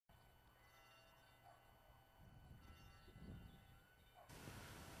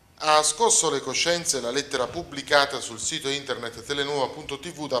Ha scosso le coscienze la lettera pubblicata sul sito internet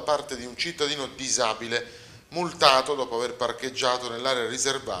telenuova.tv da parte di un cittadino disabile multato dopo aver parcheggiato nell'area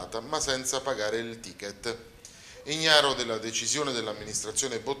riservata ma senza pagare il ticket. Ignaro della decisione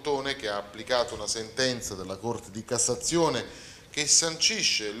dell'amministrazione Bottone, che ha applicato una sentenza della Corte di Cassazione che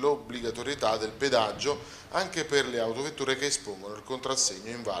sancisce l'obbligatorietà del pedaggio anche per le autovetture che espongono il contrassegno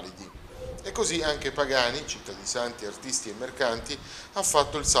invalidi. E così anche Pagani, Città di Santi, artisti e mercanti, ha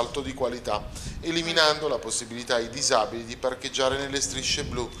fatto il salto di qualità, eliminando la possibilità ai disabili di parcheggiare nelle strisce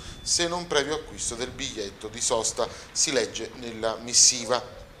blu se non previo acquisto del biglietto di sosta, si legge nella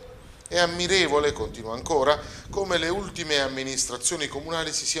missiva. È ammirevole, continua ancora, come le ultime amministrazioni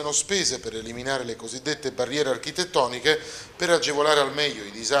comunali si siano spese per eliminare le cosiddette barriere architettoniche per agevolare al meglio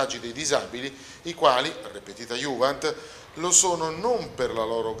i disagi dei disabili, i quali, repetita iuvant, lo sono non per la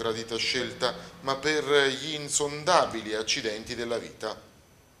loro gradita scelta, ma per gli insondabili accidenti della vita.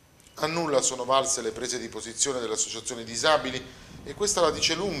 A nulla sono valse le prese di posizione delle associazioni disabili, e questa la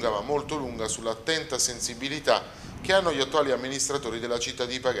dice lunga, ma molto lunga, sull'attenta sensibilità che hanno gli attuali amministratori della città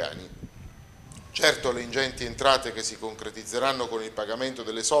di Pagani. Certo, le ingenti entrate che si concretizzeranno con il pagamento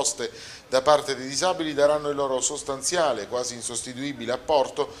delle soste da parte dei disabili daranno il loro sostanziale, quasi insostituibile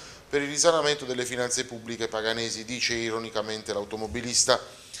apporto per il risanamento delle finanze pubbliche paganesi, dice ironicamente l'automobilista.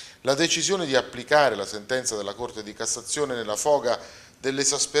 La decisione di applicare la sentenza della Corte di Cassazione nella foga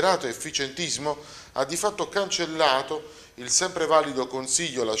dell'esasperato efficientismo ha di fatto cancellato il sempre valido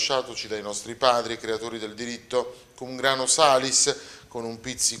consiglio lasciatoci dai nostri padri, creatori del diritto, cum grano salis, con un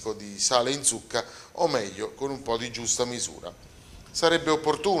pizzico di sale in zucca, o meglio, con un po' di giusta misura. Sarebbe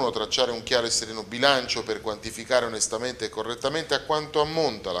opportuno tracciare un chiaro e sereno bilancio per quantificare onestamente e correttamente a quanto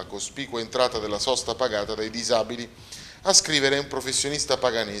ammonta la cospicua entrata della sosta pagata dai disabili. A scrivere un professionista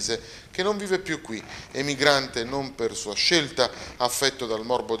paganese che non vive più qui, emigrante non per sua scelta, affetto dal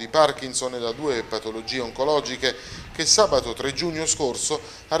morbo di Parkinson e da 2 patologie oncologiche, che sabato 3 giugno scorso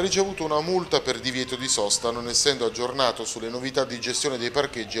ha ricevuto una multa per divieto di sosta, non essendo aggiornato sulle novità di gestione dei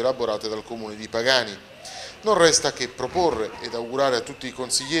parcheggi elaborate dal comune di Pagani. Non resta che proporre ed augurare a tutti i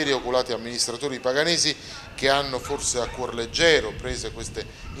consiglieri e oculati amministratori paganesi, che hanno forse a cuor leggero prese queste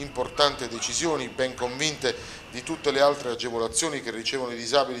importanti decisioni, ben convinte di tutte le altre agevolazioni che ricevono i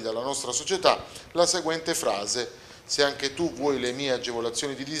disabili dalla nostra società, la seguente frase: se anche tu vuoi le mie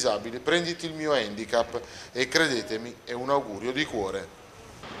agevolazioni di disabili, prenditi il mio handicap, e credetemi, è un augurio di cuore.